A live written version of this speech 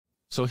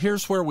So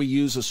here's where we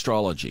use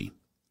astrology.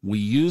 We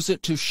use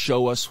it to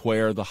show us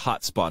where the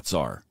hot spots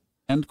are.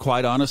 And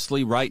quite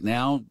honestly, right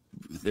now,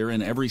 they're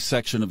in every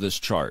section of this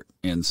chart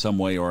in some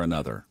way or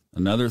another.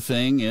 Another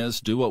thing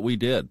is do what we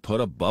did. Put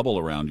a bubble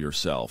around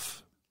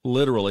yourself.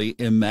 Literally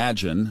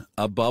imagine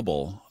a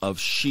bubble of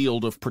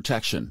shield of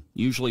protection.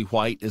 Usually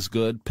white is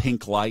good.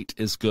 Pink light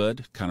is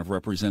good. Kind of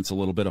represents a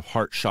little bit of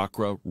heart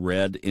chakra,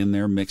 red in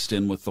there mixed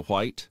in with the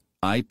white.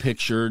 I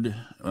pictured,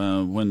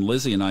 when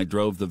Lizzie and I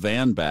drove the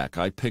van back,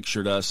 I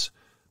pictured us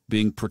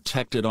being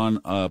protected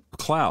on a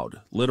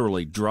cloud,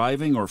 literally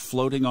driving or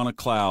floating on a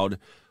cloud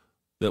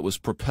that was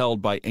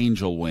propelled by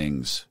angel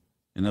wings.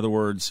 In other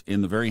words,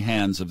 in the very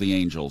hands of the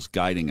angels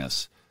guiding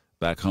us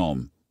back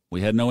home.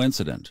 We had no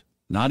incident,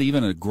 not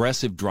even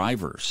aggressive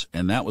drivers,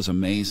 and that was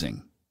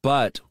amazing.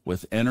 But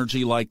with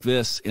energy like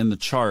this in the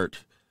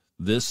chart,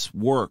 this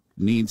work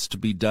needs to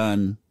be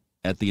done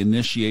at the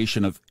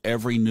initiation of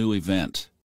every new event.